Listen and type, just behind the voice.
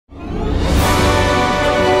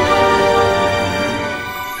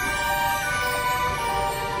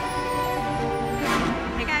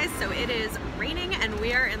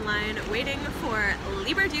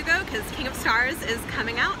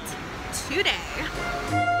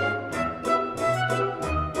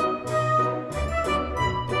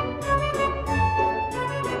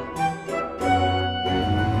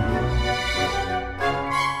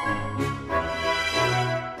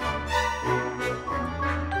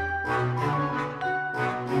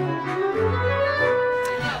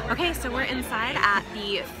Okay, so we're inside at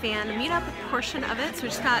the fan meetup portion of it. So we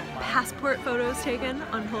just got passport photos taken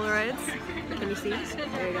on Polaroids. Can you see?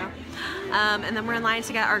 There you go. And then we're in line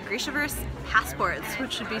to get our Grishaverse passports,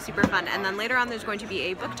 which should be super fun. And then later on there's going to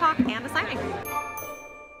be a book talk and a signing.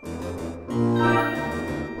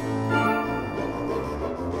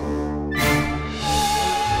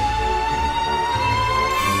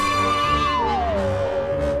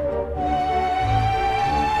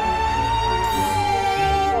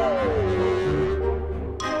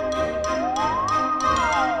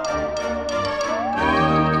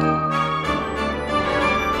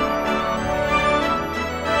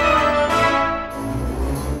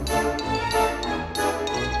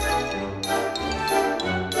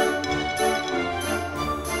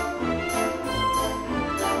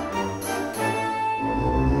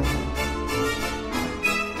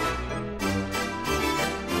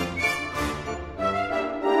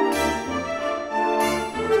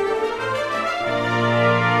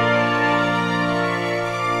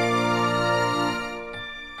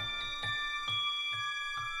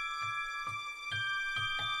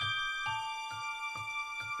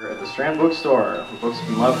 We're at the Strand Bookstore, where books have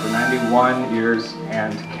been loved for 91 years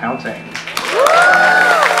and counting.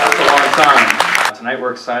 That's a long time. Tonight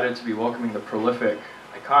we're excited to be welcoming the prolific,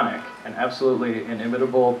 iconic, and absolutely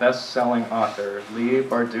inimitable best-selling author, Leigh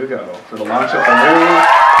Bardugo, for the launch of the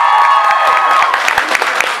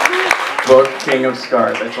new book, King of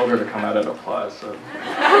Scars. I told her to come out at applause. So.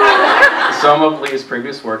 Some of Leigh's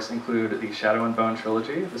previous works include the Shadow and Bone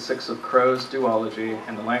trilogy, the Six of Crows duology,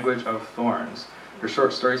 and the Language of Thorns. Her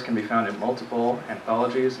short stories can be found in multiple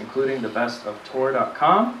anthologies, including the Best of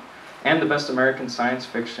Tor.com and the Best American Science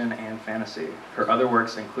Fiction and Fantasy. Her other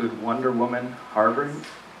works include Wonder Woman, Harbinger.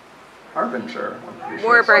 Warbringer.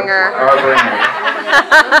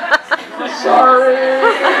 Sorry.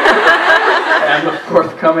 And the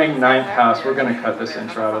forthcoming Ninth House. We're going to cut this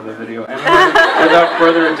intro out of the video. And without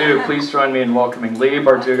further ado, please join me in welcoming Leigh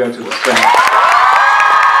Bardugo to the stage.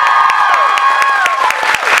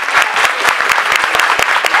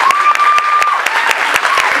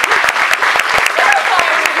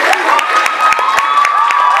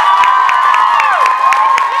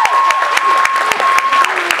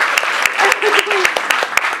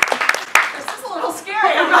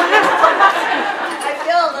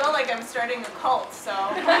 Starting a cult, so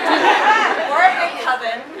we're a big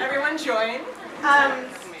coven. Everyone join.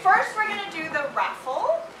 First, we're going to do the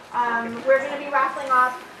raffle. We're going to be raffling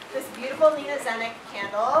off this beautiful Nina Zenik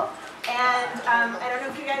candle. And I don't know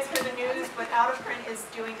if you guys heard the news, but Out of Print is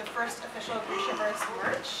doing the first official Grishaverse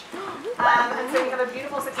merch. And so we have a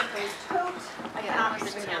beautiful 6-in-place tote. I cannot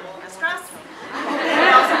reach the candle in this dress.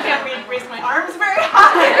 I also can't raise my arms very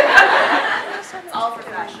high. It's all for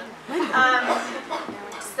fashion.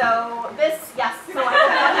 So this, yes, so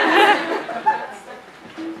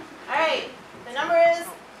alright, the number is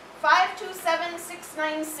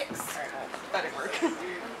 527696. That didn't work.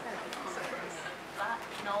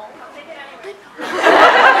 No, take it anyway.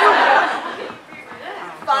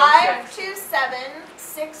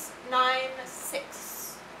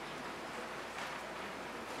 527696.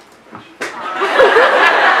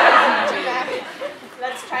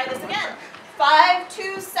 Let's try this again.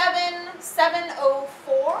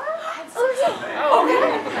 527704. Oh, okay.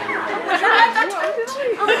 Would you add that to it?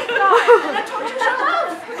 Oh my god. And I told you to shut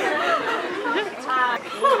up.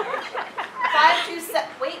 527.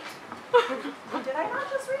 Wait. Did I not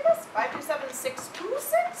just read this?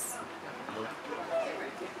 527626? No,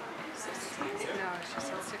 she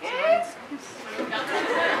said 6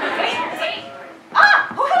 Wait.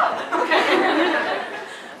 Ah! Okay.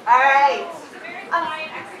 Alright.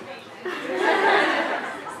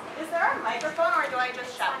 Is there a microphone or do I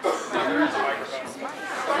just shout? There's a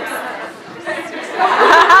microphone.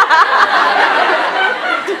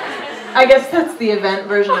 I guess that's the event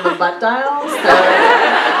version of a butt dial, so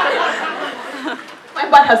my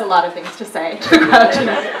butt has a lot of things to say to the crowd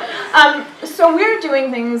tonight. So we're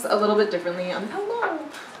doing things a little bit differently. Hello,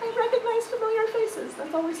 I recognize familiar faces.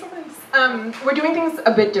 That's always so nice. We're doing things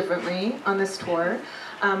a bit differently on this tour.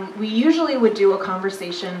 We usually would do a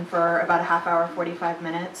conversation for about a half hour, 45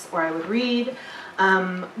 minutes, where I would read,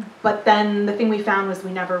 but then the thing we found was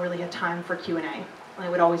we never really had time for Q&A. It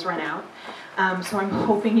would always run out. So I'm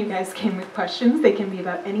hoping you guys came with questions. They can be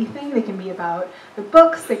about anything. They can be about the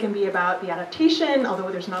books. They can be about the adaptation,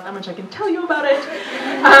 although there's not that much I can tell you about it.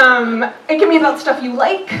 It can be about stuff you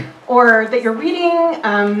like or that you're reading.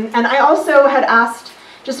 And I also had asked,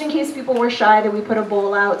 just in case people were shy, that we put a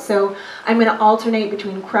bowl out. So I'm going to alternate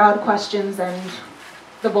between crowd questions and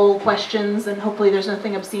the bowl questions, and hopefully there's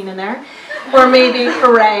nothing obscene in there. Or maybe,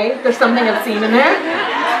 hooray, there's something obscene in there.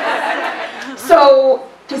 So,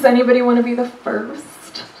 does anybody want to be the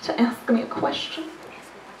first to ask me a question?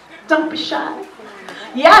 Don't be shy.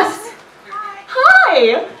 Yes.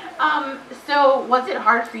 Hi. So was it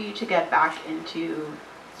hard for you to get back into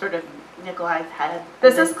sort of Nikolai's head?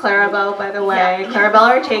 This is Clarabelle, by the way. Yeah.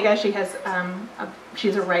 Clarabelle Ortega. She has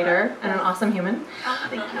she's a writer and an awesome human. Oh,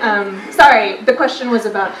 thank you. Sorry, the question was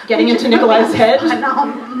about getting into Nikolai's head. Now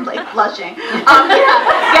I'm like blushing.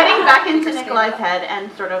 Yeah, getting back into Nikolai's head and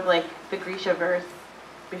sort of like the Grishaverse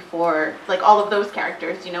before, like all of those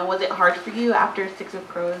characters, you know, was it hard for you after Six of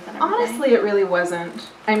Crows and everything? Honestly, it really wasn't.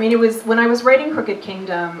 I mean, it was, when I was writing Crooked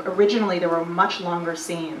Kingdom, originally there were much longer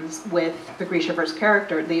scenes with the Grishaverse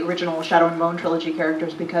character, the original Shadow and Bone trilogy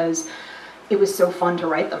characters, because it was so fun to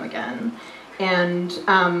write them again. And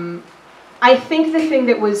I think the thing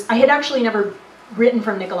that was, I had actually never written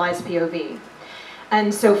from Nikolai's POV.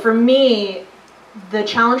 And so for me, the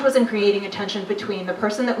challenge was in creating a tension between the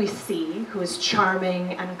person that we see, who is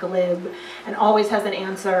charming and glib and always has an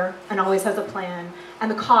answer and always has a plan,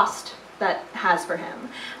 and the cost that has for him.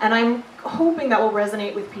 And I'm hoping that will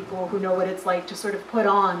resonate with people who know what it's like to sort of put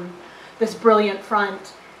on this brilliant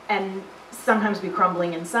front and sometimes be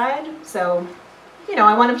crumbling inside. So, you know,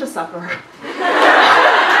 I want him to suffer.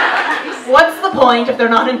 What's the point if they're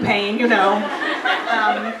not in pain, you know?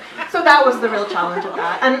 So that was the real challenge of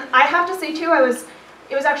that. And I have to say too,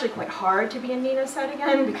 it was actually quite hard to be in Nina's head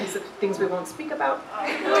again because of things we won't speak about.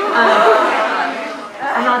 I'm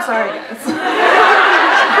not sorry, guys.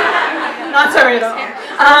 Not sorry at all.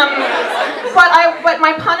 But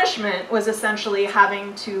my punishment was essentially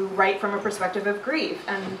having to write from a perspective of grief.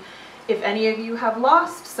 And if any of you have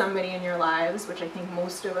lost somebody in your lives, which I think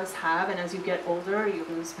most of us have, and as you get older, you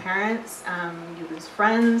lose parents, you lose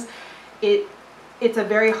friends, it's a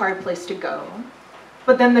very hard place to go.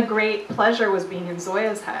 But then the great pleasure was being in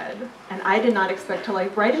Zoya's head, and I did not expect to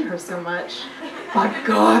like writing her so much. But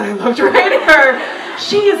God, I loved writing her.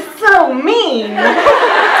 She is so mean.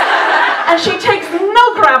 And she takes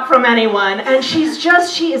no crap from anyone, and she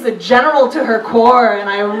is a general to her core, and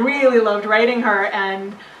I really loved writing her,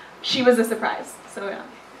 and she was a surprise, so yeah.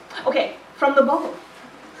 Okay, from the bowl.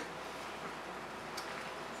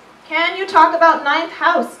 Can you talk about Ninth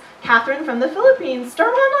House? Catherine from the Philippines, Star1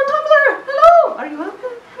 on Tumblr. Hello, are you out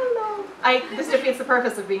there? Hello. This defeats the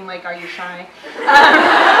purpose of being like, are you shy?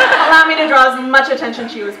 Allow me to draw as much attention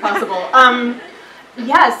to you as possible.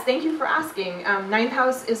 Yes, thank you for asking. Ninth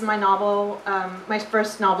House is my novel, my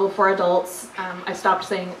first novel for adults. I stopped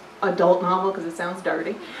saying adult novel because it sounds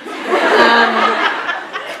dirty.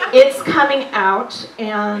 It's coming out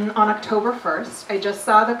on October 1st. I just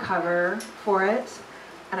saw the cover for it,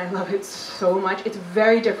 and I love it so much. It's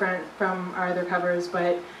very different from our other covers,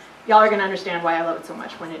 but y'all are gonna understand why I love it so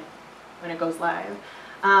much when it goes live.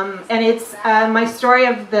 And it's my story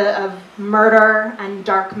of murder and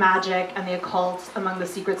dark magic and the occult among the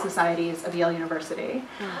secret societies of Yale University.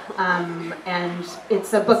 And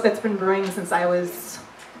it's a book that's been brewing since I was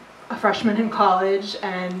a freshman in college,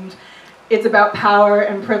 and it's about power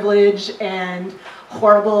and privilege and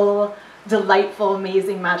horrible, delightful,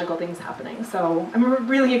 amazing, magical things happening. So I'm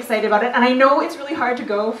really excited about it. And I know it's really hard to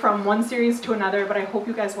go from one series to another, but I hope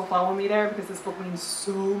you guys will follow me there because this book means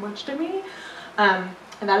so much to me. And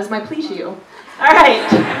that is my plea to you. All right.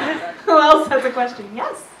 Who else has a question?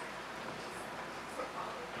 Yes?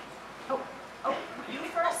 Oh, you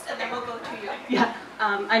first, and then we'll go to you. Yeah.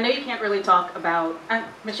 I know you can't really talk about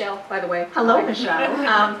Michelle, by the way. Hello, Hi.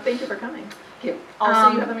 Michelle. Thank you for coming. Thank you.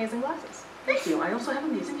 Also, you have amazing glasses. Thank you. I also have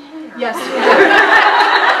amazing hair. Yes.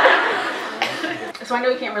 So I know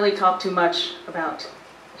you can't really talk too much about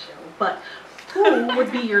Michelle, but who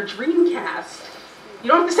would be your dream cast? You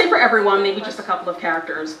don't have to say for everyone, maybe just a couple of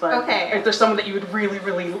characters, but okay. If there's someone that you would really,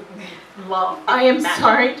 really love. I am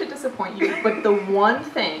sorry to disappoint you, but the one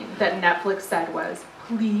thing that Netflix said was,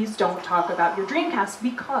 please don't talk about your dream cast,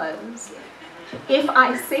 because if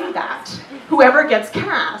I say that, whoever gets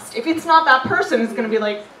cast, if it's not that person, is going to be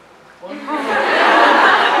like,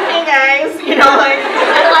 hey guys, you know, like,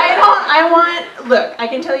 look, I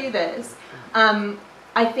can tell you this,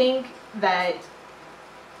 I think that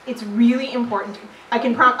it's really important,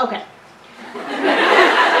 okay.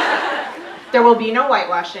 There will be no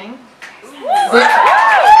whitewashing.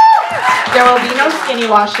 There will be no skinny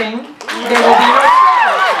washing. There will be no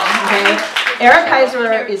washing, okay? Eric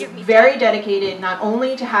Kaiser is very dedicated not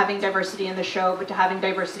only to having diversity in the show, but to having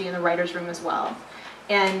diversity in the writer's room as well.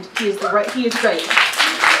 And he is great.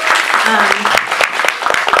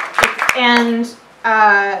 And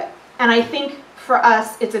I think for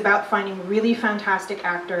us, it's about finding really fantastic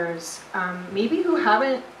actors, maybe who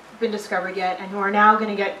haven't been discovered yet and who are now going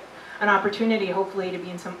to get an opportunity, hopefully, to be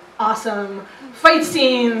in some awesome fight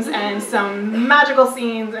scenes and some magical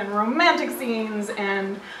scenes and romantic scenes.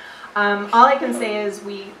 And all I can say is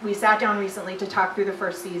we sat down recently to talk through the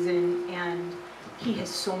first season, and he has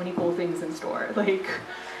so many cool things in store. Like,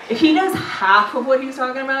 if he does half of what he's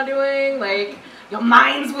talking about doing, like, your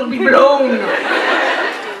minds will be blown. All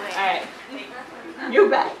right. You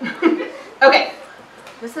bet. Okay,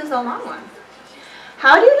 this is a long one.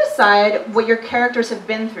 How do you decide what your characters have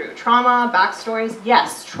been through? Trauma, backstories?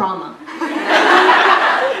 Yes, trauma.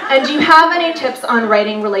 And do you have any tips on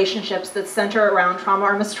writing relationships that center around trauma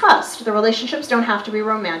or mistrust? The relationships don't have to be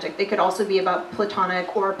romantic. They could also be about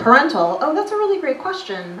platonic or parental. Oh, that's a really great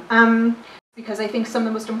question. Because I think some of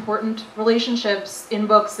the most important relationships in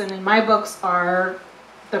books and in my books are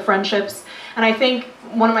the friendships. And I think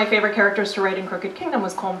one of my favorite characters to write in Crooked Kingdom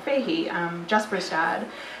was Colm Fahey, Jesper's dad.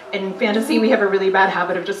 In fantasy, we have a really bad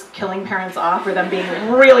habit of just killing parents off or them being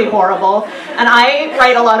really horrible. And I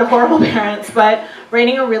write a lot of horrible parents, but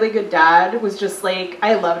writing a really good dad was just like,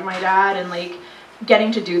 I loved my dad, and like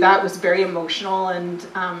getting to do that was very emotional and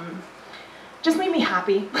just made me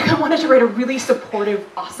happy. Like, I wanted to write a really supportive,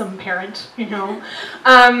 awesome parent, you know?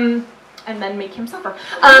 And then make him suffer.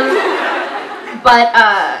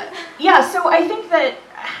 Yeah, so I think that,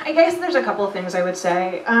 I guess there's a couple of things I would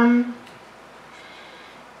say.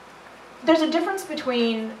 There's a difference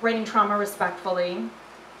between writing trauma respectfully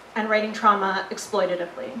and writing trauma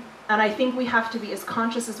exploitatively. And I think we have to be as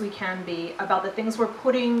conscious as we can be about the things we're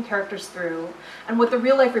putting characters through and what the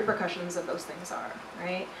real life repercussions of those things are,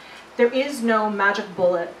 right? There is no magic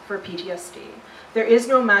bullet for PTSD. There is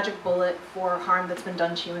no magic bullet for harm that's been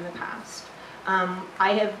done to you in the past.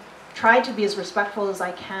 I have tried to be as respectful as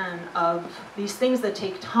I can of these things that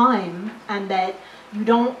take time and that you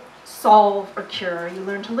don't solve or cure, you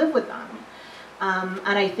learn to live with them.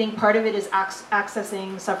 And I think part of it is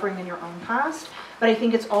accessing suffering in your own past, but I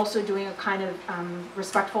think it's also doing a kind of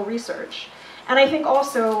respectful research. And I think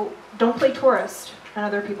also, don't play tourist in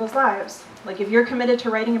other people's lives. Like, if you're committed to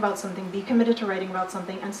writing about something, be committed to writing about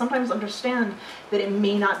something, and sometimes understand that it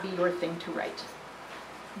may not be your thing to write,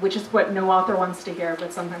 which is what no author wants to hear,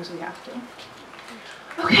 but sometimes we have to.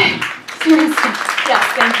 Okay, seriously. Yes,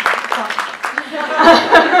 thank you.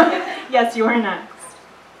 Yes, you are next.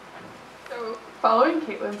 So, following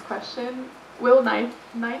Caitlin's question, will Ninth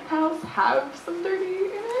House have some dirty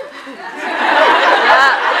in it?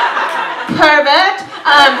 Perfect.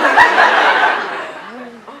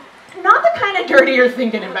 Not the kind of dirty you're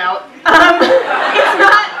thinking about. It's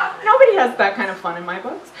not, nobody has that kind of fun in my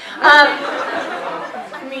books.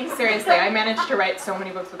 I mean, seriously, I managed to write so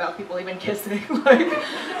many books without people even kissing. Like,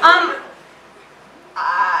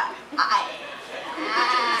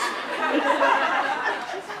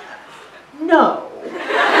 no.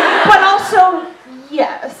 But also,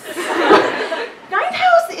 yes. Ninth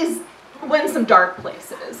House is went some dark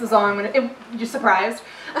places, is all I'm gonna, you surprised?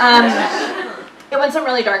 It went some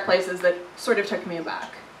really dark places that sort of took me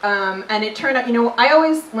aback. And it turned out, you know, I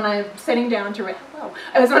always, when I'm sitting down to write,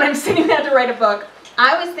 when I'm sitting down to write a book,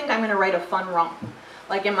 I always think I'm gonna write a fun romp.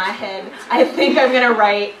 Like, in my head, I think I'm gonna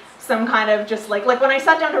write some kind of just like when I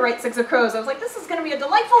sat down to write Six of Crows, I was like, this is gonna be a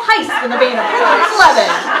delightful heist in the vein of Ocean's 11.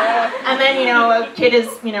 And then, you know, a kid is,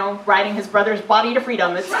 you know, riding his brother's body to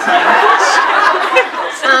freedom. It's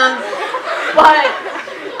but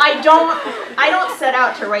I don't set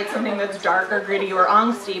out to write something that's dark or gritty or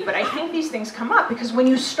angsty, but I think these things come up because when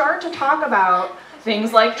you start to talk about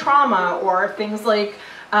things like trauma or things like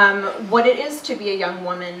what it is to be a young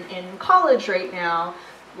woman in college right now,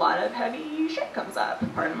 a lot of heavy shit comes up,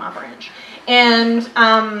 pardon my French. And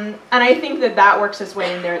I think that works its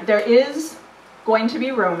way in there. There is going to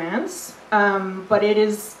be romance, but it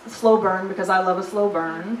is slow burn because I love a slow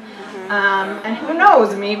burn. And who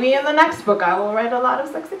knows, maybe in the next book I will write a lot of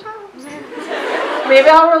sexy times. Maybe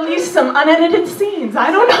I'll release some unedited scenes,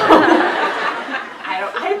 I don't know.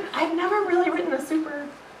 I've never really written a super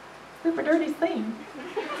dirty thing.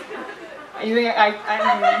 You think I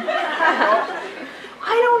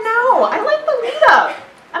don't know. I like the lead up.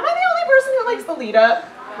 Am I the only person who likes the lead up?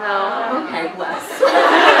 No. Okay, bless.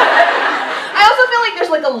 I also feel like there's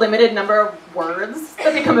like a limited number of words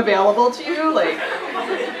that become available to you, like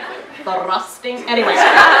thrusting. Anyway.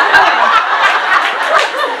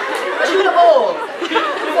 to the bowl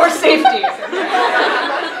for safety.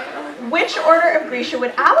 Which order of Grisha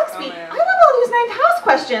would Alex be? I love all these ninth house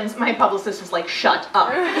questions. My publicist is like, shut up.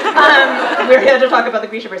 We're here to talk about the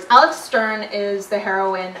Grishaverse. Alex Stern is the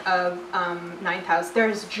heroine of ninth house.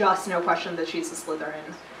 There's just no question that she's a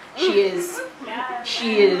Slytherin. She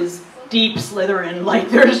is deep Slytherin. Like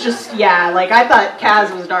there's just, yeah, like I thought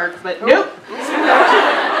Kaz was dark, but nope.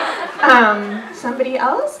 Somebody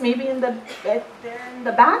else? Maybe in the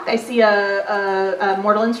back? I see a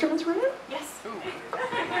Mortal Instruments room. Yes.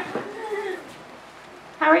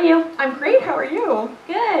 How are you? I'm great, how are you?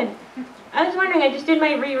 Good. I was wondering, I just did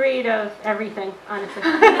my reread of everything, honestly.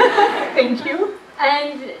 Thank you.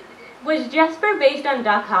 And was Jesper based on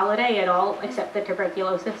Doc Holliday at all, except the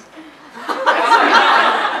tuberculosis?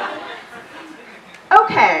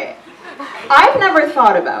 Okay, I've never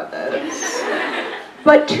thought about this,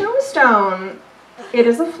 but Tombstone, it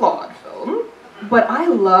is a flawed film, but I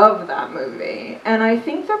love that movie, and I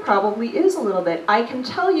think there probably is a little bit. I can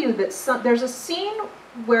tell you that there's a scene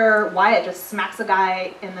where Wyatt just smacks a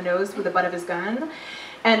guy in the nose with the butt of his gun,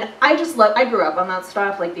 and I grew up on that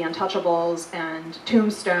stuff, like The Untouchables and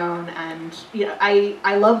Tombstone, and you know,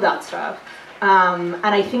 I love that stuff. And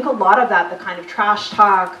I think a lot of that, the kind of trash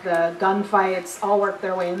talk, the gunfights, all work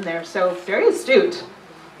their way in there, so very astute.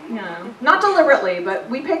 Yeah, not deliberately, but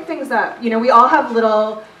we pick things that, you know, we all have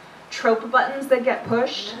little trope buttons that get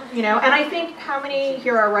pushed, you know, and I think, how many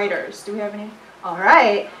here are writers? Do we have any? All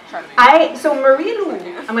right. So Marie Lou,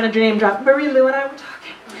 I'm going to name drop, Marie Lou and I were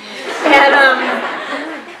talking.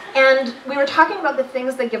 And we were talking about the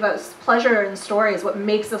things that give us pleasure in stories, what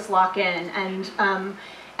makes us lock in, and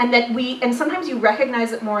sometimes you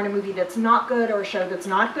recognize it more in a movie that's not good or a show that's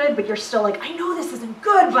not good, but you're still like, I know this isn't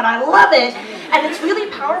good, but I love it. And it's really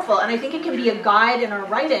powerful, and I think it can be a guide in our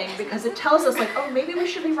writing because it tells us like, oh, maybe we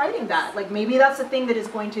should be writing that. Like maybe that's the thing that is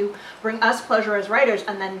going to bring us pleasure as writers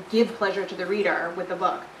and then give pleasure to the reader with the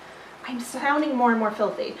book. I'm sounding more and more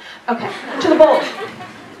filthy. Okay, to the bowl.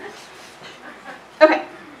 Okay.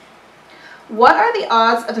 What are the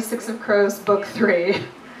odds of a Six of Crows book 3?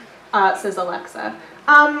 Says Alexa.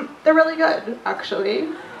 They're really good, actually.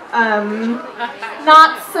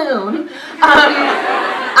 Not soon.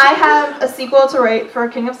 I have a sequel to write for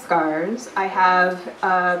King of Scars. I have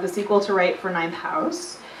the sequel to write for Ninth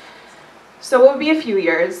House. So it would be a few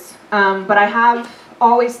years. But I have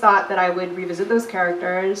always thought that I would revisit those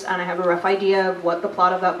characters, and I have a rough idea of what the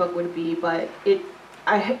plot of that book would be, but it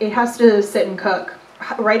has to sit and cook.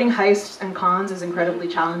 Writing heists and cons is incredibly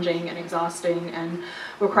challenging and exhausting and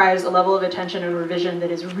requires a level of attention and revision that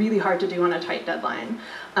is really hard to do on a tight deadline.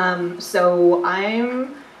 So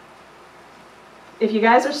if you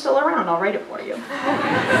guys are still around, I'll write it for you.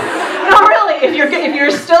 No, really, if you're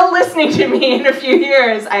still listening to me in a few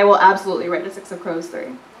years, I will absolutely write a Six of Crows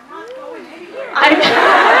 3.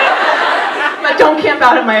 But don't camp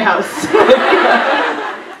out at my house.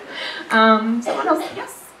 Someone else?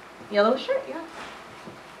 Yes. Yellow shirt, yeah.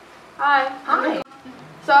 Hi. Hi.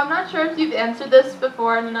 So I'm not sure if you've answered this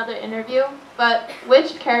before in another interview, but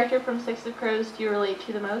which character from Six of Crows do you relate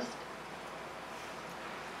to the most?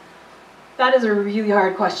 That is a really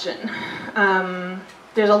hard question.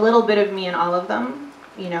 There's a little bit of me in all of them.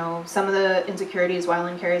 You know, some of the insecurities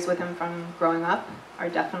Wyland carries with him from growing up are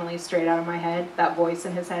definitely straight out of my head. That voice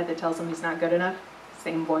in his head that tells him he's not good enough,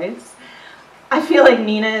 same voice. I feel like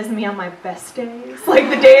Nina is me on my best days. Like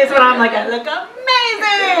the days when I'm like, I look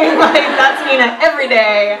amazing! Like that's Nina every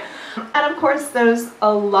day. And of course there's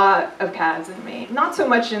a lot of Kaz in me. Not so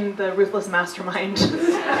much in the ruthless mastermind.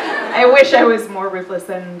 I wish I was more ruthless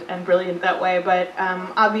and brilliant that way, but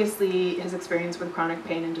obviously his experience with chronic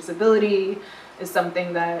pain and disability is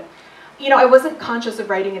something that, you know, I wasn't conscious of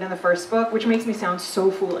writing it in the first book, which makes me sound so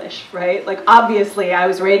foolish, right? Like obviously I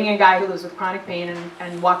was writing a guy who lives with chronic pain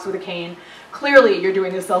and walks with a cane. Clearly you're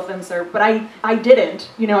doing a self-insert, but I didn't.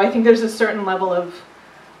 You know, I think there's a certain level of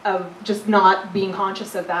just not being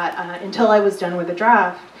conscious of that until I was done with the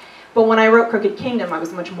draft. But when I wrote Crooked Kingdom, I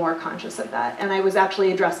was much more conscious of that. And I was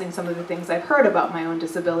actually addressing some of the things I've heard about my own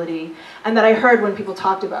disability and that I heard when people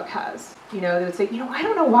talked about Kaz. You know, they would say, you know, I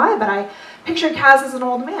don't know why, but I pictured Kaz as an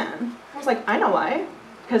old man. I was like, I know why.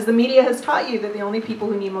 Because the media has taught you that the only people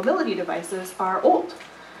who need mobility devices are old.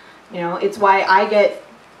 You know, it's why I get,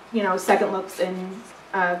 you know, second looks in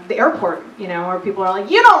the airport, you know, or people are like,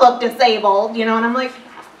 you don't look disabled, you know, and I'm like,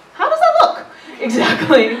 how does that look?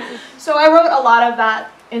 Exactly. So I wrote a lot of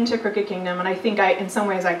that into Crooked Kingdom, and I think in some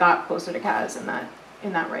ways I got closer to Kaz in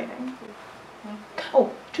that writing. Oh,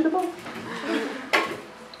 to the bowl.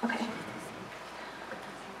 Okay.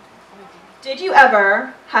 Did you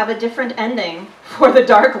ever have a different ending for the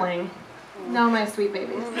Darkling? No, my sweet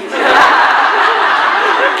babies.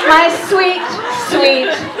 My sweet,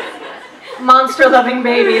 sweet, monster-loving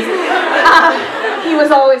babies. He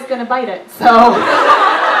was always going to bite it, so...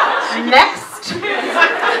 Next.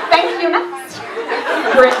 Thank you, next.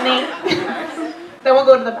 Brittany. Then we'll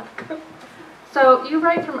go to the back. So you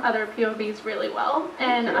write from other POVs really well,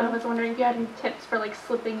 and I was wondering if you had any tips for like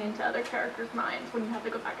slipping into other characters' minds when you have to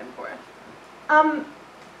go back and forth.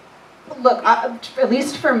 Look, at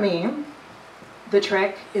least for me, the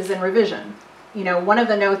trick is in revision. You know, one of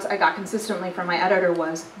the notes I got consistently from my editor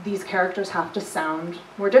was, these characters have to sound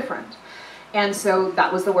more different. And so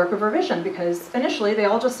that was the work of revision, because initially they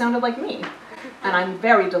all just sounded like me. And I'm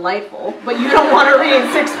very delightful, but you don't want to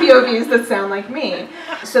read 6 POVs that sound like me.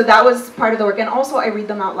 So that was part of the work, and also I read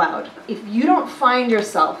them out loud. If you don't find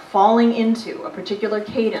yourself falling into a particular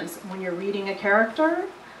cadence when you're reading a character,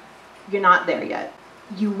 you're not there yet.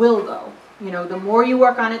 You will though. You know, the more you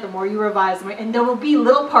work on it, the more you revise, and there will be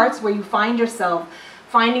little parts where you find yourself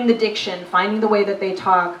finding the diction, finding the way that they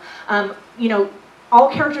talk. You know, all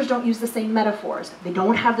characters don't use the same metaphors. They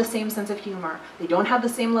don't have the same sense of humor. They don't have the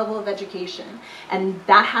same level of education. And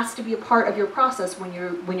that has to be a part of your process when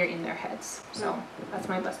you're in their heads. So that's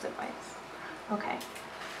my best advice. Okay.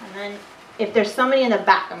 And then if there's somebody in the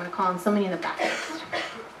back, I'm going to call on somebody in the back next.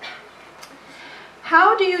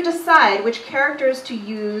 How do you decide which characters to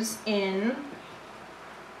use in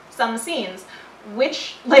some scenes?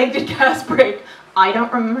 Which leg did Cass break? I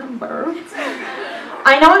don't remember.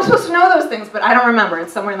 I know I'm supposed to know those things, but I don't remember.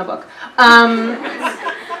 It's somewhere in the book.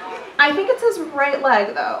 I think it's his right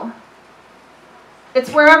leg, though. It's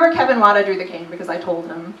wherever Kevin Wada drew the cane, because I told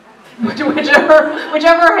him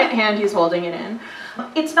whichever hand he's holding it in.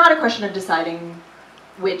 It's not a question of deciding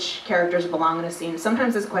which characters belong in a scene.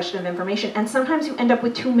 Sometimes it's a question of information, and sometimes you end up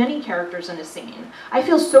with too many characters in a scene. I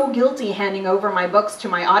feel so guilty handing over my books to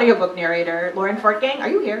my audiobook narrator. Lauren Fortgang, are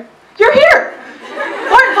you here? You're here!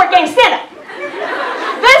 Lauren Fortgang, stand up!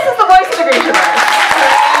 This is the voice of the Grishaverse.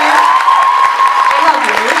 I love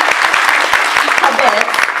you. A bit.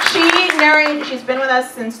 She narrated, she's been with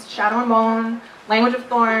us since Shadow and Bone, Language of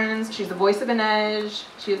Thorns, she's the voice of Inej,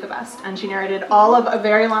 she's the best. And she narrated all of a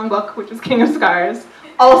very long book, which is King of Scars.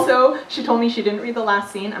 Also, she told me she didn't read the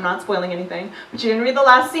last scene. I'm not spoiling anything, but she didn't read the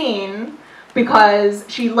last scene because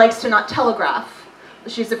she likes to not telegraph.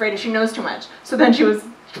 She's afraid if she knows too much. So then she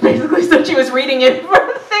basically said she was reading it for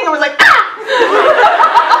the thing and was like, ah!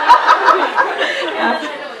 Yeah.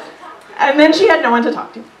 And then she had no one to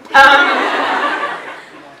talk to.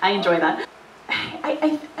 I enjoy that.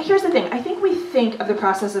 Here's the thing. I think we think of the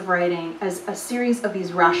process of writing as a series of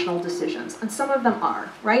these rational decisions, and some of them are,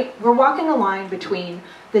 right? We're walking a line between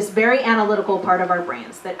this very analytical part of our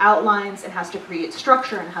brains that outlines and has to create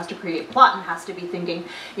structure and has to create plot and has to be thinking,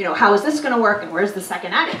 you know, how is this going to work and where's the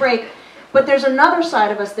second act break? But there's another side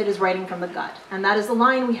of us that is writing from the gut, and that is the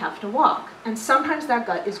line we have to walk. And sometimes that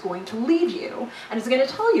gut is going to lead you, and it's going to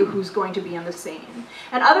tell you who's going to be in the scene.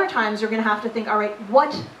 And other times you're going to have to think, all right,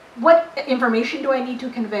 what information do I need to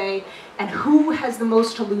convey, and who has the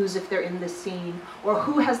most to lose if they're in this scene, or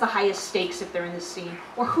who has the highest stakes if they're in this scene,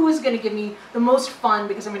 or who is going to give me the most fun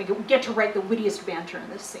because I'm going to get to write the wittiest banter in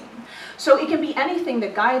this scene. So it can be anything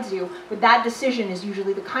that guides you, but that decision is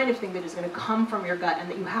usually the kind of thing that is going to come from your gut and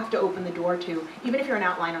that you have to open the door to, even if you're an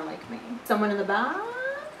outliner like me. Someone in the back?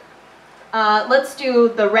 Let's do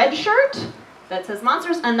the red shirt that says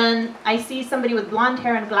monsters, and then I see somebody with blonde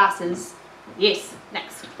hair and glasses. Yes,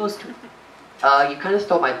 next, those two. You kind of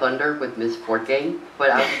stole my thunder with Miss Fortgang,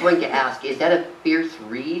 but I was going to ask, is that a Fierce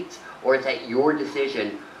Reads, or is that your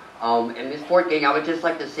decision? And Miss Fortgang, I would just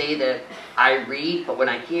like to say that I read, but when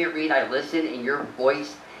I can't read, I listen, and your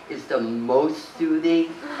voice is the most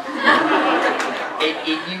soothing.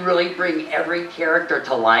 You really bring every character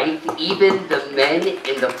to life. Even the men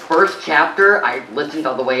in the first chapter, I listened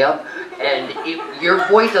all the way up, and your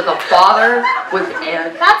voice as a father was...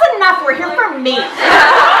 That's enough, we're here for me.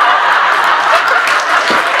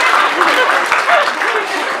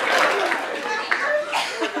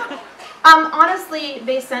 Honestly,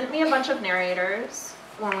 they sent me a bunch of narrators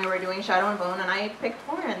when we were doing Shadow and Bone, and I picked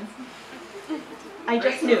Lauren. I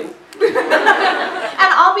just knew. And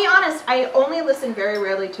I'll be honest, I only listen very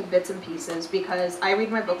rarely to bits and pieces because I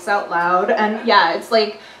read my books out loud, and yeah, it's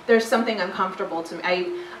like there's something uncomfortable to me.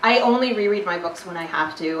 I only reread my books when I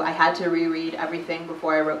have to. I had to reread everything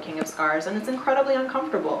before I wrote King of Scars, and it's incredibly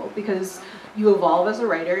uncomfortable because you evolve as a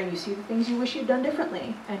writer and you see the things you wish you'd done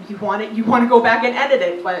differently, and you want to go back and edit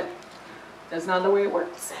it, but that's not the way it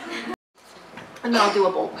works. And then I'll do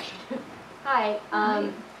a bold question. Hi.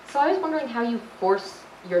 So I was wondering how you force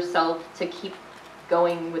yourself to keep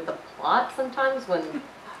going with the plot sometimes when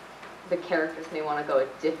the characters may want to go a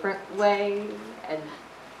different way, and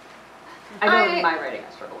I know in my writing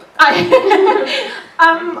I struggle with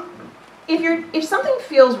that. If something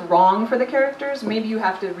feels wrong for the characters, maybe you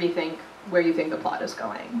have to rethink where you think the plot is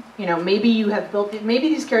going. You know, maybe you have maybe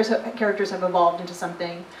these characters have evolved into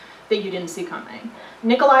something that you didn't see coming.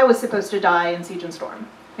 Nikolai was supposed to die in Siege and Storm.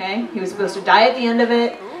 Okay, he was supposed to die at the end of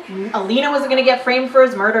it. Alina was going to get framed for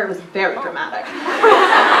his murder. It was very dramatic.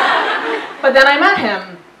 But then I met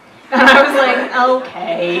him, and I was like,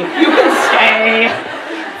 okay, you can stay,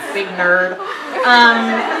 big nerd.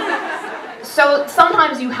 So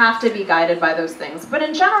sometimes you have to be guided by those things. But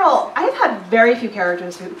in general, I've had very few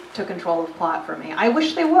characters who took control of plot for me. I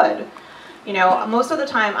wish they would. You know, most of the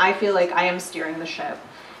time I feel like I am steering the ship.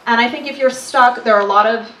 And I think if you're stuck, there are a lot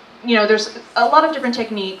of, you know, there's a lot of different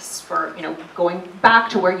techniques for, you know, going back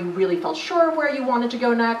to where you really felt sure of where you wanted to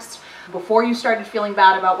go next, before you started feeling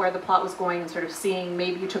bad about where the plot was going and sort of seeing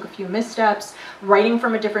maybe you took a few missteps, writing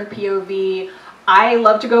from a different POV. I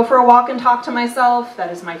love to go for a walk and talk to myself.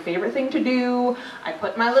 That is my favorite thing to do. I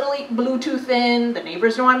put my little Bluetooth in. The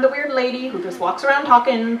neighbors know I'm the weird lady who just walks around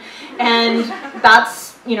talking. And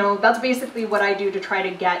that's, you know, that's basically what I do to try to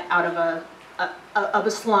get out of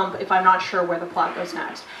a slump if I'm not sure where the plot goes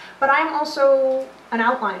next. But I'm also an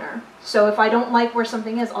outliner. So if I don't like where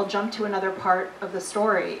something is, I'll jump to another part of the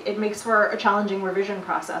story. It makes for a challenging revision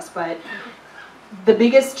process, but the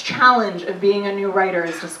biggest challenge of being a new writer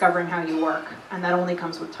is discovering how you work, and that only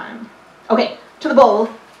comes with time. Okay, to the bowl.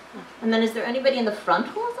 And then is there anybody in the front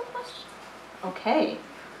who has a question? Okay,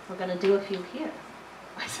 we're gonna do a few here.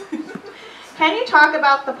 Can you talk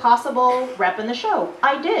about the possible rep in the show?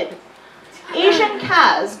 I did. Asian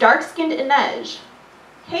Kaz, dark-skinned Inej.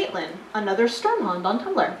 Caitlin, another Stormhond on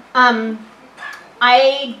Tumblr.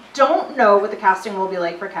 I don't know what the casting will be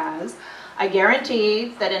like for Kaz. I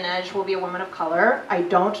guarantee that Inej will be a woman of color. I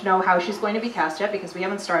don't know how she's going to be cast yet because we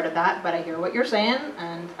haven't started that, but I hear what you're saying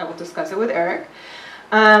and I will discuss it with Eric.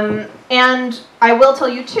 And I will tell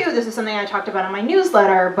you too, this is something I talked about in my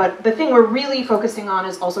newsletter, but the thing we're really focusing on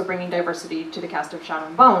is also bringing diversity to the cast of Shadow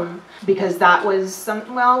and Bone, because that was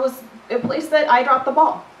was a place that I dropped the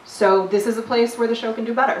ball. So this is a place where the show can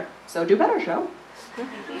do better. So do better, show.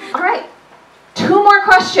 All right, 2 more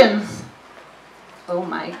questions. Oh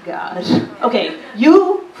my God. Okay,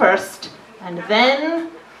 you first, and then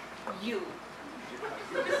you.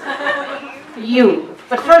 You,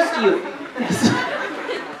 but first you. Yes.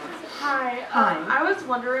 Hi. Hi. I was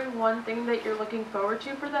wondering one thing that you're looking forward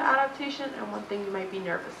to for the adaptation and one thing you might be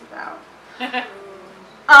nervous about.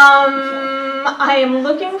 I am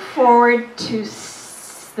looking forward to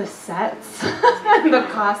the sets and the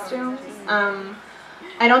costumes.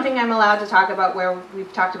 I don't think I'm allowed to talk about where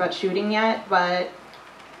we've talked about shooting yet, but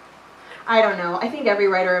I don't know. I think every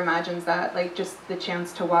writer imagines that, like just the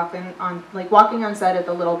chance to walking on set at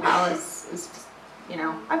the Little Palace is just, you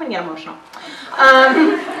know, I'm gonna get emotional.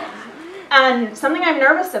 And something I'm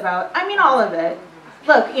nervous about, I mean all of it.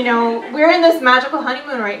 Look, you know, we're in this magical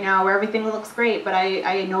honeymoon right now where everything looks great, but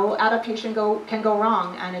I know adaptation can go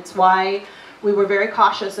wrong, and it's why we were very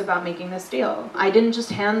cautious about making this deal. I didn't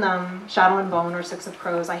just hand them Shadow and Bone or Six of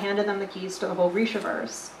Crows, I handed them the keys to the whole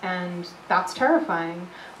Grishaverse, and that's terrifying,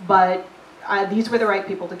 but these were the right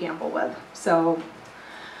people to gamble with. So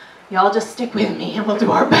y'all just stick with me and we'll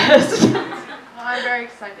do our best. Well, I'm very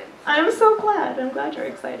excited. I'm so glad. I'm glad you're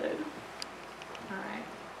excited. All right.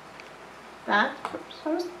 That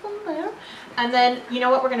first one there. And then, you know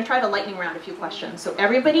what, we're going to try to lightning round a few questions. So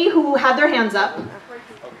everybody who had their hands up,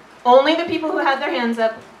 only the people who had their hands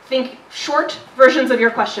up, think short versions of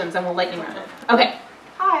your questions and we'll lightning round it. Okay.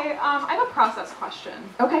 Hi, I have a process question.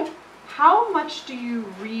 Okay. How much do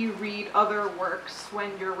you reread other works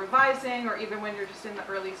when you're revising, or even when you're just in the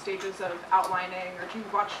early stages of outlining, or do you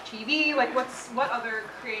watch TV? Like, what other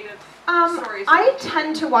creative stories? I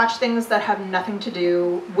tend to watch things that have nothing to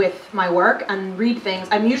do with my work and read things.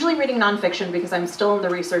 I'm usually reading nonfiction because I'm still in the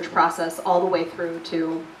research process all the way through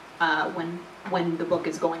to when the book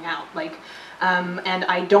is going out. Like, and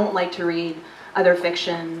I don't like to read other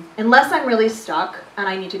fiction unless I'm really stuck and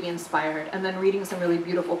I need to be inspired, and then reading some really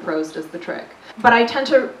beautiful prose does the trick. But I tend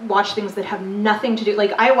to watch things that have nothing to do,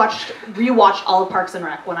 like I rewatched all of Parks and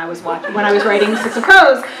Rec when I was writing Six of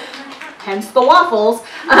Crows, hence the waffles.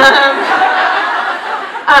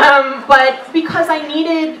 But because I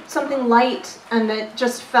needed something light and that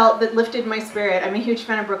just that lifted my spirit. I'm a huge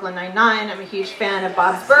fan of Brooklyn Nine-Nine. I'm a huge fan of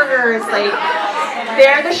Bob's Burgers. Like,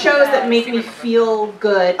 they're the shows that make me feel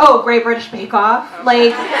good. Oh, Great British Bake Off.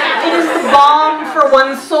 Like, it is the balm for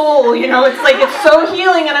one's soul, you know? It's like, it's so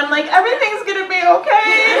healing, and I'm like, everything's gonna be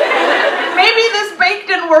okay. Maybe this bake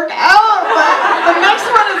didn't work out, but the next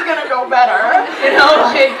one is gonna go know,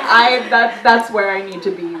 like that's where I need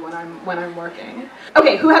to be when I'm working.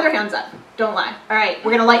 Okay, who had their hands up? Don't lie. All right,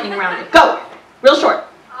 we're gonna lightning round it. Go, real short.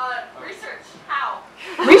 Research. How?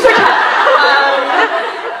 Research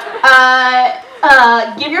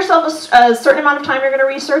how? Give yourself a certain amount of time you're going to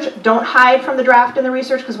research. Don't hide from the draft in the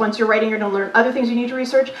research, because once you're writing, you're going to learn other things you need to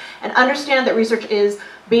research. And understand that research is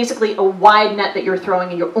basically a wide net that you're throwing,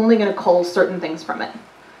 and you're only going to cull certain things from it.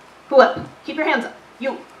 Who up? Keep your hands up.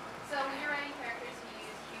 You. So when you're writing characters, do you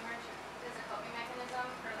use humor as a coping mechanism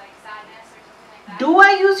for like sadness or something like that? Do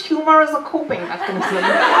I use humor as a coping mechanism?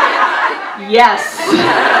 Yes.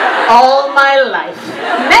 All my life.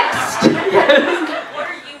 Next. What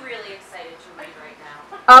are you really excited to read right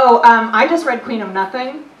now? Oh, I just read Queen of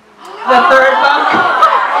Nothing, the third book.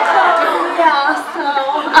 Yeah, so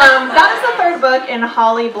that is the third book in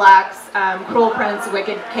Holly Black's Cruel Prince,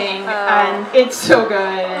 Wicked King, and it's so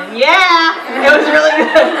good. Yeah, it was really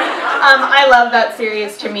good. I love that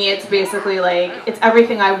series. To me, it's basically like, it's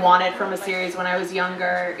everything I wanted from a series when I was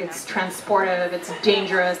younger. It's transportive, it's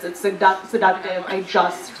dangerous, it's seductive. I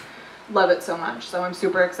just love it so much, so I'm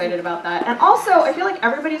super excited about that. And also, I feel like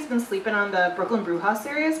everybody's been sleeping on the Brooklyn Brewhouse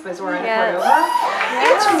series by Zoraida Cordova.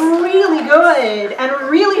 It's really good and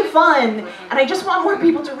really fun, and I just want more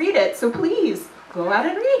people to read it, so please, go out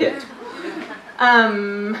and read it.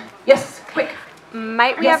 Yes, quick.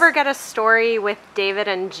 Might we ever get a story with David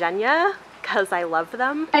and Jenya? Because I love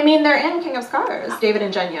them. I mean, they're in King of Scars, David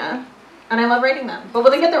and Jenya, and I love writing them. But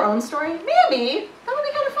will they get their own story? Maybe. That would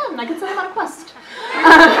be kind of fun. I could send them on a quest.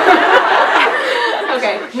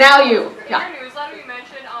 Okay, now you. Yeah. In your newsletter, you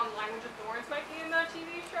mentioned Language of Thorns might be in the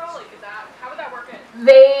TV show. Like, how would that work in?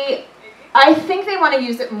 I think they want to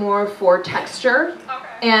use it more for texture. Okay.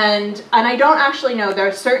 And I don't actually know. There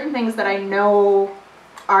are certain things that I know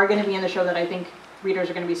are going to be in the show that I think readers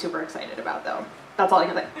are going to be super excited about, though. That's all I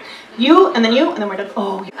can say. You, and then we're done.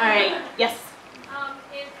 Oh, all right. Yes.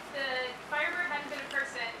 If the Firebird hadn't been a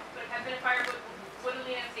person, but it had been a Firebird, would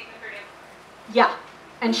Leigh have taken the third amplifier? Yeah.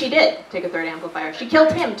 And she did take a third amplifier. She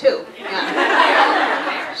killed him, too.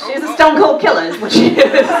 Yeah. She's a stone cold killer, is what she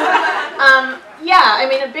is. Yeah, I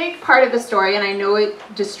mean, a big part of the story, and I know it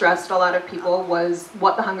distressed a lot of people, was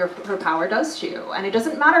what the hunger for power does to you. And it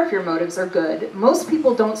doesn't matter if your motives are good. Most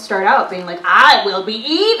people don't start out being like, I will be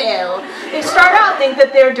evil. They start out think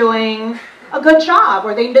that they're doing a good job,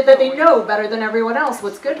 or that they know better than everyone else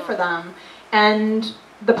what's good for them. And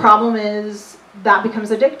the problem is that becomes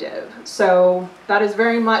addictive. So that is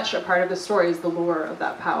very much a part of the story, is the lure of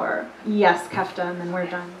that power. Yes, Kefta, and then we're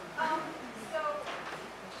done.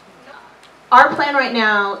 Our plan right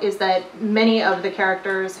now is that many of the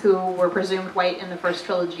characters who were presumed white in the first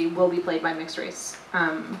trilogy will be played by mixed race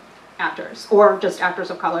actors, or just actors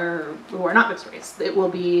of color who are not mixed race. It will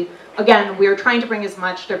be, again, we're trying to bring as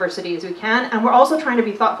much diversity as we can, and we're also trying to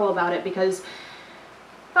be thoughtful about it because,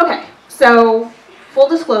 okay, so full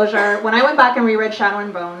disclosure, when I went back and reread Shadow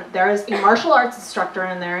and Bone, there is a martial arts instructor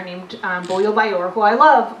in there named Boyo Bayor, who I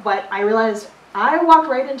love, but I realized I walked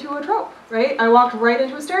right into a trope, right? I walked right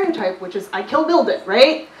into a stereotype, which is I Kill Billed it,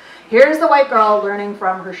 right? Here's the white girl learning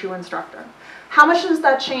from her shoe instructor. How much does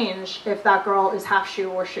that change if that girl is half shoe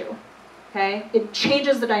or shoe? Okay? It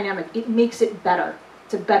changes the dynamic. It makes it better.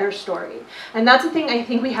 It's a better story. And that's the thing I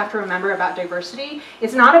think we have to remember about diversity.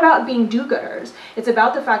 It's not about being do-gooders. It's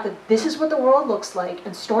about the fact that this is what the world looks like,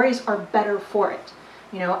 and stories are better for it.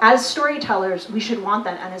 You know, as storytellers, we should want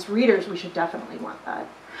that, and as readers, we should definitely want that.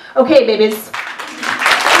 Okay, babies.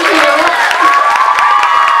 Thank you.